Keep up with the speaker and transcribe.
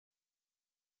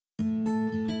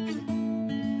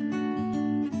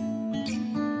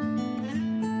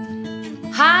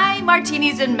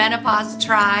Martinis and Menopause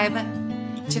Tribe.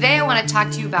 Today I want to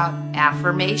talk to you about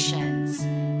affirmations.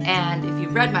 And if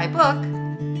you've read my book,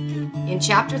 in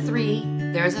chapter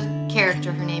 3, there's a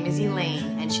character, her name is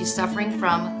Elaine, and she's suffering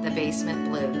from the basement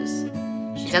blues.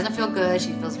 She doesn't feel good,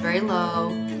 she feels very low,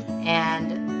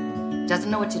 and doesn't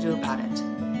know what to do about it.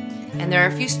 And there are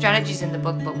a few strategies in the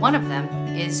book, but one of them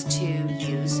is to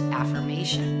use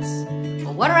affirmations.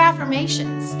 Well, what are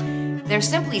affirmations? They're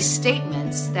simply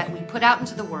statements that we put out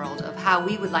into the world of how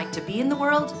we would like to be in the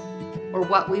world or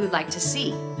what we would like to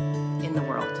see in the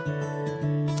world.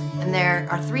 And there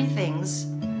are 3 things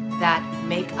that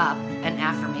make up an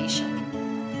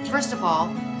affirmation. First of all,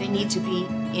 they need to be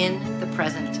in the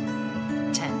present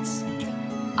tense.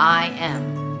 I am.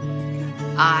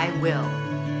 I will.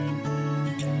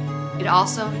 It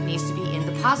also needs to be in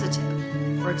the positive.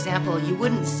 For example, you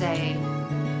wouldn't say,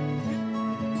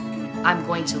 I'm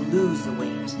going to lose the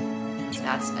weight.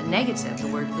 That's a negative, the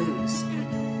word lose.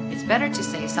 It's better to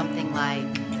say something like,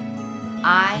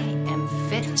 I am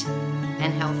fit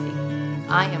and healthy.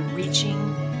 I am reaching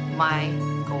my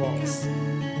goals.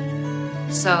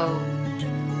 So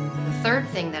the third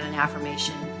thing that an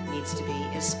affirmation needs to be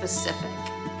is specific.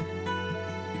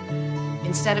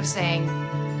 Instead of saying,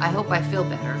 I hope I feel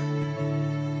better,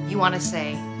 you want to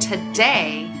say,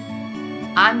 today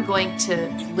I'm going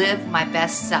to live my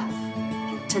best self.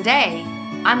 Today,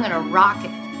 I'm going to rock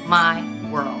my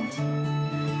world.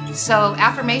 So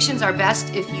affirmations are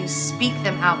best if you speak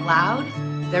them out loud.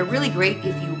 They're really great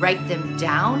if you write them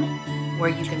down where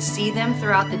you can see them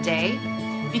throughout the day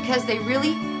because they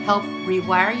really help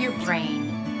rewire your brain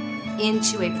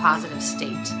into a positive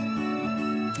state.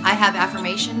 I have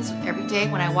affirmations every day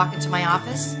when I walk into my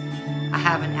office. I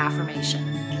have an affirmation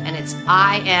and it's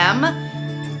I am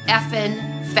effing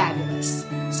fabulous.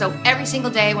 So every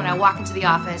single day when I walk into the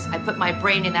office, I put my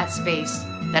brain in that space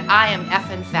that I am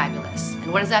effing fabulous.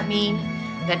 And what does that mean?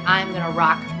 That I'm gonna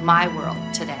rock my world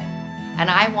today. And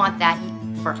I want that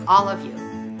for all of you.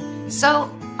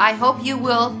 So I hope you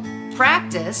will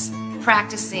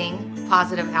practicing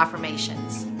positive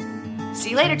affirmations. See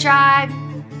you later, tribe.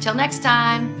 Till next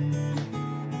time.